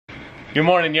Good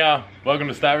morning, y'all. Welcome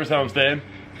to Stivers Homestead.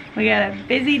 We got a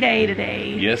busy day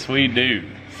today. Yes, we do.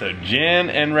 So Jen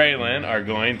and Raylan are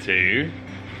going to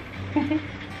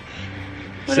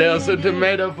sell some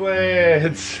tomato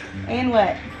plants. And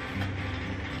what?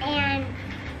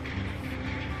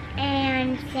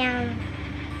 And some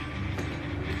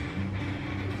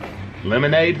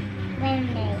Lemonade?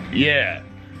 lemonade. Yeah.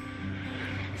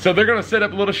 So they're gonna set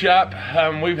up a little shop.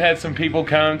 We've had some people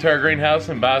come to our greenhouse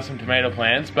and buy some tomato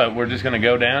plants, but we're just gonna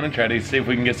go down and try to see if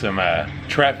we can get some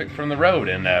traffic from the road.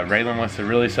 And Raylan wants to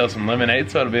really sell some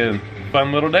lemonade, so it'll be a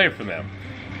fun little day for them.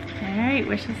 All right,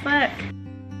 wish us luck.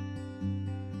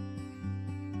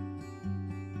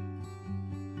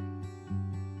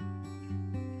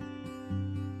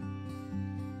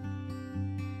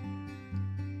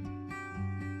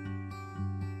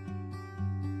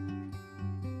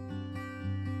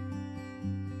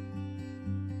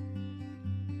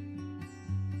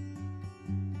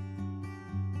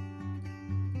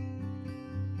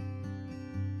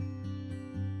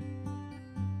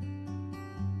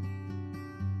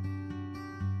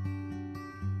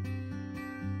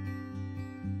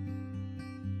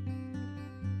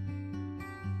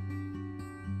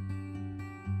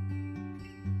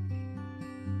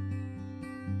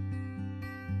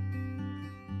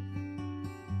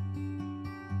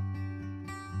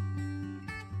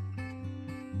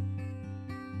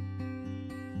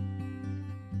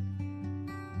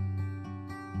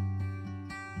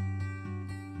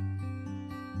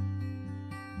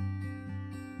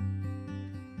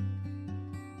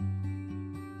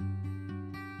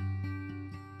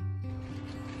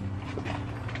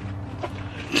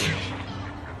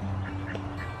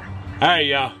 All right,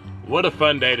 y'all. What a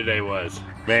fun day today was.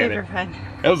 Man, Super fun.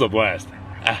 It was a blast.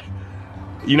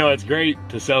 You know, it's great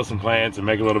to sell some plants and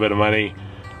make a little bit of money,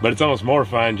 but it's almost more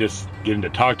fun just getting to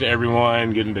talk to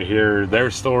everyone, getting to hear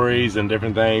their stories and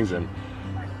different things. And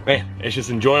man, it's just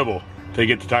enjoyable to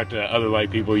get to talk to other like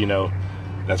people, you know.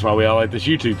 That's why we all like this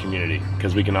YouTube community,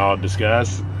 because we can all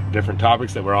discuss different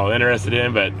topics that we're all interested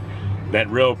in, but that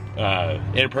real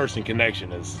in-person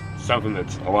connection is something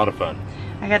that's a lot of fun.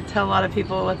 I got to tell a lot of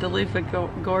people what the loofah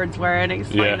gourds were and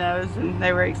explain those, and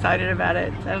they were excited about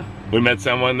it. So we met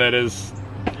someone that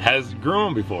has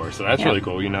grown before, so that's really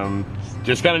cool. You know,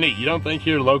 just kind of neat. You don't think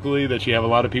here locally that you have a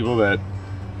lot of people that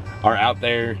are out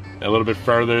there a little bit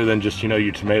further than just, you know,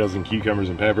 your tomatoes and cucumbers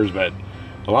and peppers, but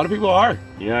a lot of people are.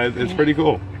 You know, it's pretty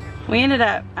cool. We ended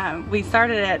up, we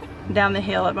started down the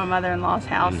hill at my mother-in-law's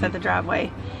house at the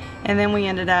driveway. And then we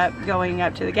ended up going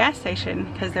up to the gas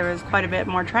station because there was quite a bit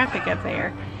more traffic up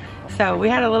there. So we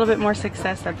had a little bit more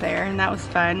success up there, and that was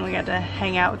fun. We got to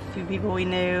hang out with a few people we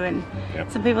knew, and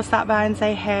some people stopped by and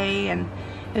say hey, and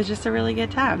it was just a really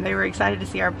good time. They were excited to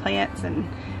see our plants, and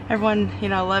everyone, you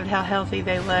know, loved how healthy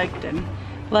they looked and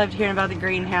loved hearing about the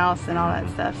greenhouse and all that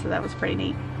stuff, so that was pretty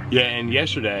neat. Yeah, and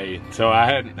yesterday, so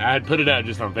I had put it out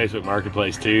just on Facebook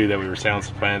Marketplace too, that we were selling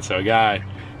some plants. So a guy,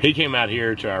 he came out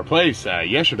here to our place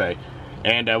yesterday,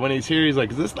 and when he's here, he's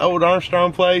like, is this the old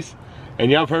Armstrong place?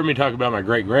 And y'all have heard me talk about my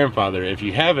great-grandfather. If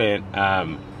you haven't,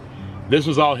 this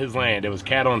was all his land. It was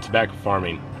cattle and tobacco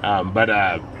farming.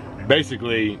 But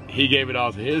basically, he gave it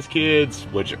all to his kids,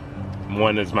 which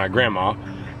one is my grandma,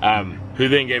 who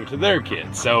then gave it to their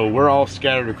kids. So we're all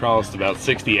scattered across about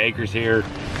 60 acres here.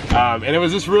 And it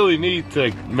was just really neat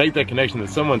to make that connection that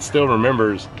someone still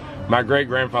remembers my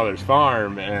great-grandfather's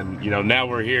farm, and you know, now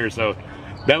we're here. So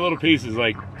that little piece is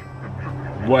like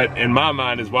what in my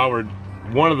mind is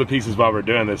one of the pieces why we're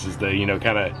doing this, is to, you know,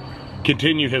 kind of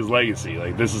continue his legacy.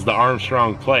 Like, this is the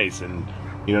Armstrong place, and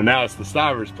you know, now it's the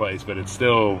Stivers place, but it's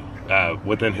still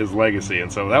within his legacy.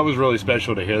 And so that was really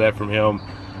special to hear that from him,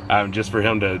 just for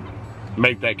him to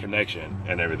make that connection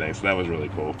and everything. So that was really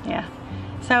cool. Yeah.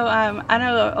 So I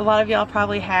know a lot of y'all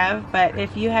probably have, but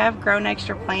if you have grown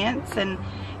extra plants and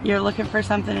you're looking for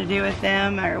something to do with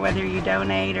them, or whether you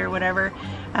donate or whatever,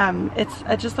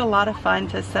 it's just a lot of fun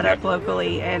to set up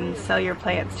locally and sell your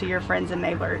plants to your friends and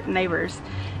neighbors.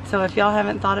 So if y'all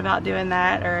haven't thought about doing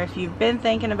that, or if you've been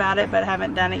thinking about it but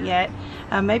haven't done it yet,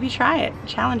 maybe try it.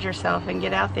 Challenge yourself and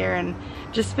get out there and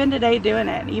just spend a day doing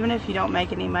it. Even if you don't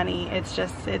make any money, it's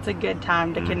a good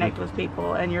time to connect with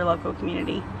people in your local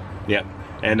community. Yeah,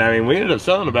 and I mean, we ended up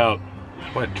selling about,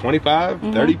 what, 25,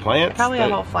 30 plants? Probably a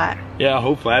whole flat. Yeah, a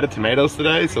whole flat of tomatoes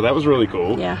today, so that was really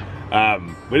cool. Yeah.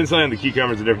 We didn't sell any of the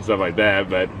cucumbers and different stuff like that,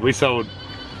 but we sold,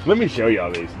 let me show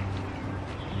y'all these.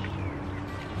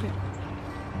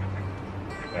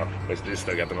 Well, we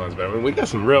still got the ones, but I mean, we got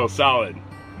some real solid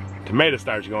tomato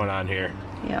starch going on here.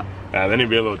 Yeah. They need to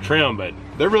be a little trim, but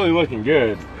they're really looking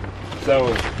good.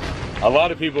 So a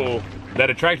lot of people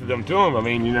that attracted them to them, I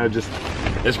mean, you know, just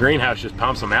this greenhouse just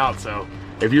pumps them out. So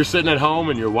if you're sitting at home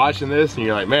and you're watching this and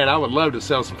you're like, man, I would love to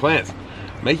sell some plants,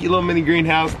 make your little mini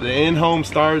greenhouse, the in-home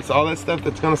starts, all that stuff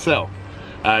that's gonna sell.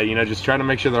 You know, just try to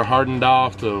make sure they're hardened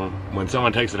off to when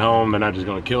someone takes it home, they're not just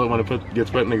gonna kill it when it gets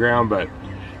put in the ground. But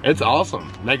it's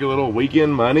awesome. Make a little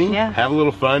weekend money, have a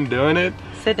little fun doing it.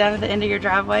 Sit down at the end of your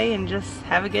driveway and just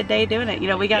have a good day doing it. You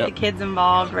know, we got the kids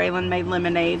involved. Raylan made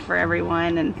lemonade for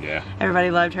everyone, and everybody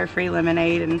loved her free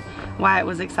lemonade, and Wyatt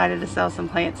was excited to sell some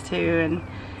plants too and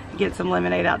get some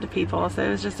lemonade out to people. So it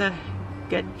was just a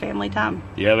good family time.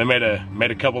 Yeah, they made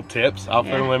a couple tips off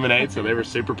their lemonade, so they were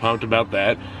super pumped about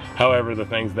that. However, the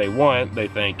things they want, they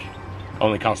think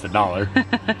only cost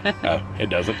 $1. It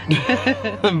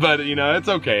doesn't. But you know, it's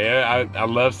okay. I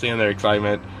love seeing their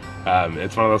excitement.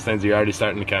 It's one of those things you're already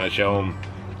starting to kind of show them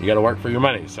you got to work for your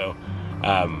money. So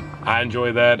I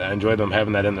enjoy that. I enjoy them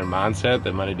having that in their mindset,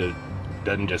 that money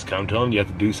doesn't just come to them. You have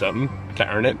to do something to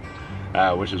earn it,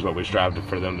 which is what we strive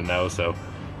for them to know. So,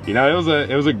 you know,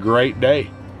 it was a great day.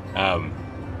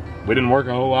 We didn't work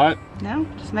a whole lot. No,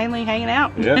 just mainly hanging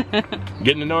out. Yeah,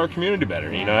 getting to know our community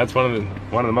better. You know, that's one of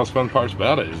the most fun parts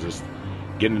about it, is just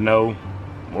getting to know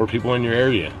more people in your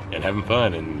area and having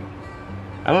fun. And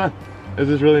I don't know, it was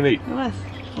just really neat. It was.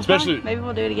 Well, especially maybe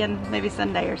we'll do it again, maybe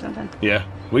Sunday or something. Yeah,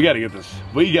 we got to get this.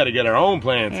 We got to get our own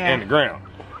plants in the ground.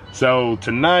 So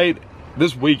tonight,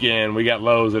 this weekend, we got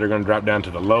lows that are going to drop down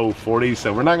to the low 40s.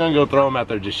 So we're not going to go throw them out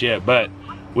there just yet, but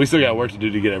we still got work to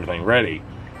do to get everything ready.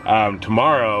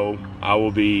 Tomorrow I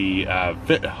will be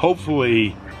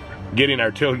hopefully getting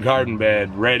our tilled garden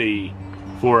bed ready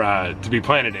for to be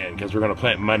planted in, because we're going to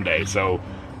plant Monday. So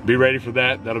be ready for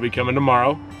that. That'll be coming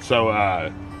tomorrow. So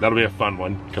that'll be a fun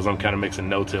one, because I'm kind of mixing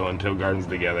no-till and tilled gardens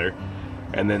together.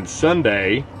 And then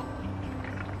Sunday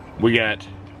we got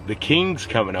the Kings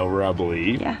coming over, I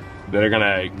believe. Yeah. That are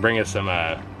gonna bring us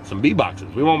some bee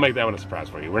boxes. We won't make that one a surprise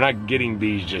for you. We're not getting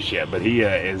bees just yet, but he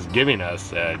is giving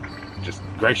us just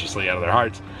graciously out of their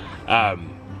hearts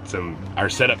our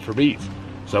setup for bees.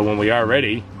 So when we are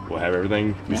ready, we'll have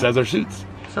everything besides our suits.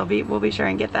 So we'll be sure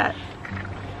and get that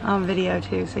on video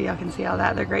too, so y'all can see all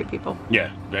that. They're great people.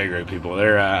 Yeah, very great people.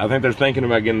 They're I think they're thinking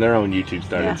about getting their own YouTube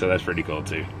started, so that's pretty cool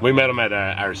too. We met them at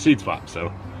our seed swap,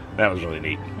 so that was really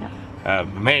neat. Yeah.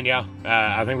 Man, y'all,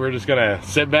 I think we're just gonna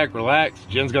sit back, relax.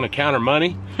 Jen's gonna count her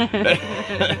money, and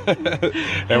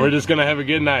we're just gonna have a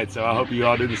good night. So I hope you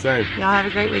all do the same. Y'all have a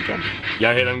great weekend.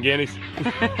 Y'all hit on guineas. All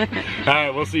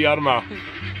right, we'll see y'all tomorrow.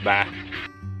 Bye.